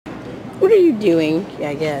What are you doing? Yeah,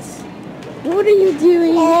 I guess. What are you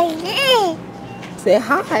doing? Say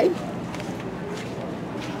hi.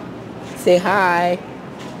 Say hi.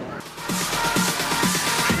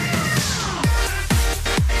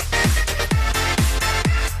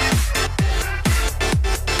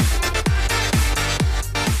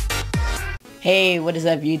 Hey, what is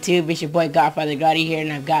up YouTube? It's your boy GodFatherGrotti here,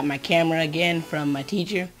 and I've got my camera again from my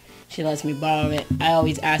teacher. She lets me borrow it. I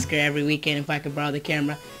always ask her every weekend if I could borrow the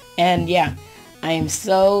camera. And yeah, I am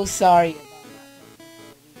so sorry about that.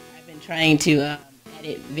 I've been trying to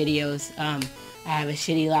edit videos. I have a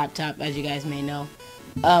shitty laptop, as you guys may know.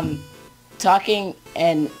 Talking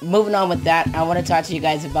and moving on with that, I want to talk to you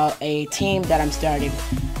guys about a team that I'm starting.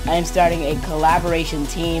 I am starting a collaboration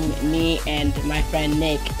team. Me and my friend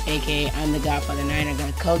Nick, aka I'm the Godfather 9, are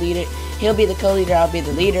going to co-lead it. He'll be the co-leader, I'll be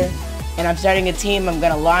the leader. And I'm starting a team, I'm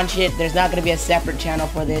going to launch it. There's not going to be a separate channel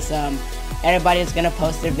for this. Everybody's going to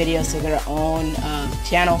post their videos to their own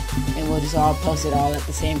channel, and we'll just all post it all at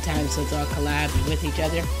the same time, so it's all collabed with each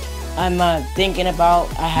other. I'm thinking about,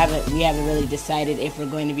 we haven't really decided if we're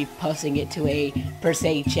going to be posting it to a per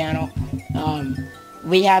se channel.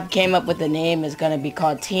 We have came up with the name. It's going to be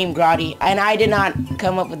called Team Grotti, and I did not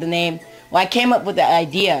come up with the name. Well, I came up with the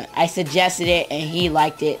idea. I suggested it, and he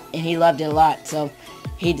liked it, and he loved it a lot, so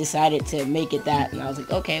he decided to make it that, and I was like,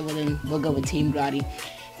 okay, well then we'll go with Team Grotti.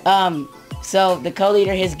 So the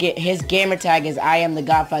co-leader, his gamer tag is I am the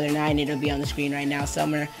Godfather 9. It'll be on the screen right now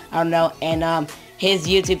somewhere, I don't know. And his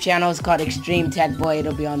YouTube channel is called Extreme Tech Boy.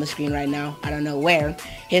 It'll be on the screen right now, I don't know where.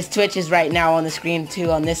 His Twitch is right now on the screen too,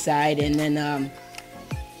 on this side. And then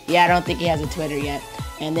yeah, I don't think he has a Twitter yet.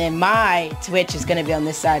 And then my Twitch is gonna be on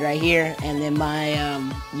this side right here, and then my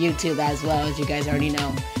YouTube as well, as you guys already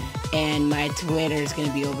know. And my Twitter is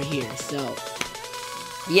gonna be over here. So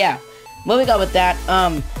yeah, moving on with that,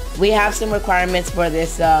 we have some requirements for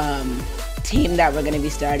this team that we're gonna be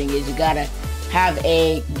starting. Is you gotta have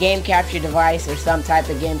a game capture device or some type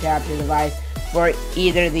of game capture device for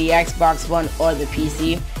either the Xbox One or the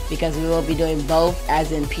PC, because we will be doing both,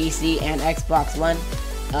 as in PC and Xbox One.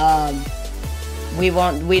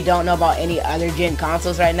 We don't know about any other gen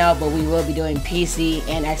consoles right now, but we will be doing PC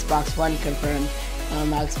and Xbox One confirmed.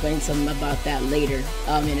 I'll explain something about that later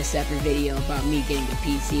in a separate video about me getting a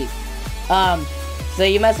PC. So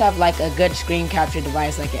you must have like a good screen capture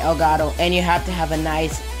device like an Elgato, and you have to have a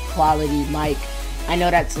nice quality mic. I know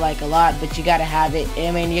that's like a lot, but you gotta have it. I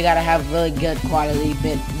mean, you gotta have really good quality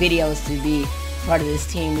videos to be part of this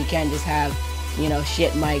team. We can't just have, you know,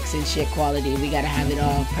 shit mics and shit quality. We gotta have it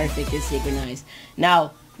all perfect and synchronized.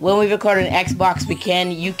 Now, when we record on Xbox,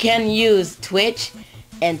 you can use Twitch,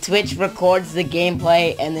 and Twitch records the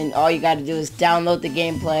gameplay, and then all you gotta do is download the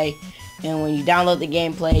gameplay. And when you download the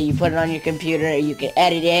gameplay, you put it on your computer, you can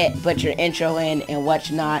edit it, put your intro in, and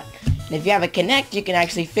whatnot. And if you have a Kinect, you can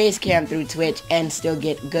actually face cam through Twitch and still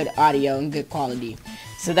get good audio and good quality.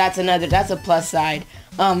 So that's a plus side.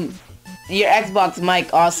 Your Xbox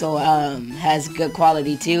mic also has good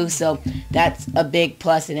quality too, so that's a big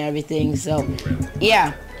plus and everything. So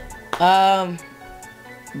yeah,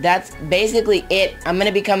 that's basically it. I'm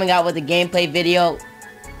gonna be coming out with a gameplay video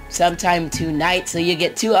sometime tonight, so you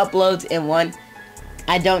get 2 uploads in one.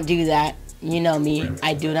 I don't do that, you know me,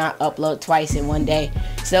 I do not upload twice in one day.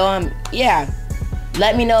 So yeah,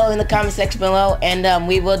 let me know in the comment section below, and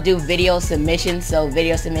we will do video submissions. So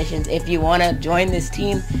video submissions, if you want to join this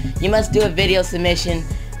team, you must do a video submission,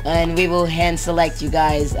 and we will hand select you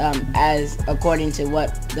guys as according to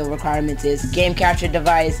what the requirements is. Game capture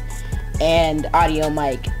device and audio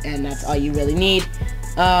mic, and that's all you really need.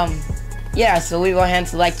 Yeah, so we will hand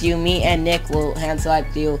select you. Me and Nick will hand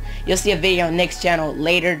select you. You'll see a video on Nick's channel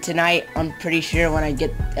later tonight, I'm pretty sure, when I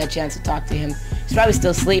get a chance to talk to him. He's probably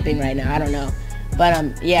still sleeping right now, I don't know.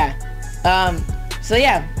 But yeah. So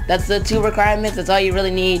yeah, that's the 2 requirements. That's all you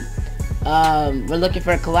really need. We're looking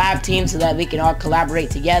for a collab team so that we can all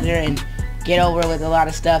collaborate together and get over with a lot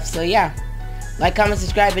of stuff. So yeah, like, comment,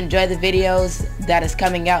 subscribe, enjoy the videos that is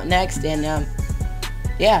coming out next, and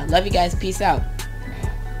yeah, love you guys, peace out.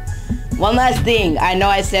 One last thing, I know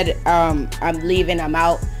I said I'm leaving, I'm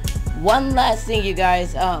out. One last thing, you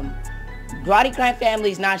guys, Grotti Crime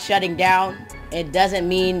Family is not shutting down. It doesn't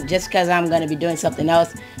mean just because I'm going to be doing something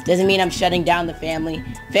else, doesn't mean I'm shutting down the family.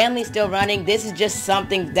 Family's still running. This is just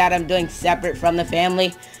something that I'm doing separate from the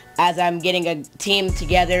family, as I'm getting a team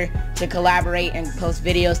together to collaborate and post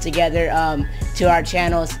videos together to our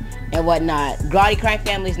channels and whatnot. Grotti Crime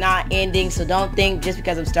Family's not ending, so don't think just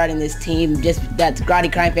because I'm starting this team, just that's Grotti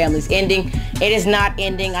Crime Family's ending. It is not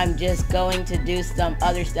ending. I'm just going to do some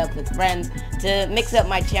other stuff with friends to mix up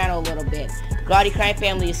my channel a little bit. Grotti Crime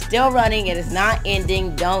Family is still running. It is not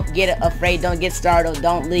ending. Don't get afraid. Don't get startled.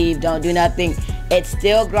 Don't leave. Don't do nothing. It's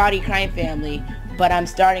still Grotti Crime Family, but I'm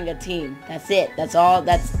starting a team. That's it. That's all.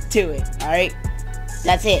 That's to it. Alright?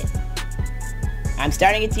 That's it. I'm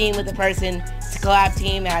starting a team with a person. It's a collab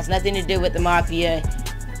team. It has nothing to do with the Mafia.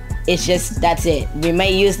 It's just, that's it. We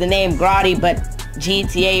may use the name Grotti, but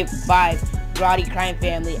GTA 5, Grotti Crime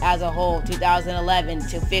Family as a whole, 2011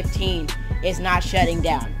 to 15, is not shutting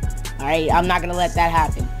down. Alright? I'm not going to let that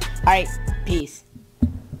happen. Alright? Peace.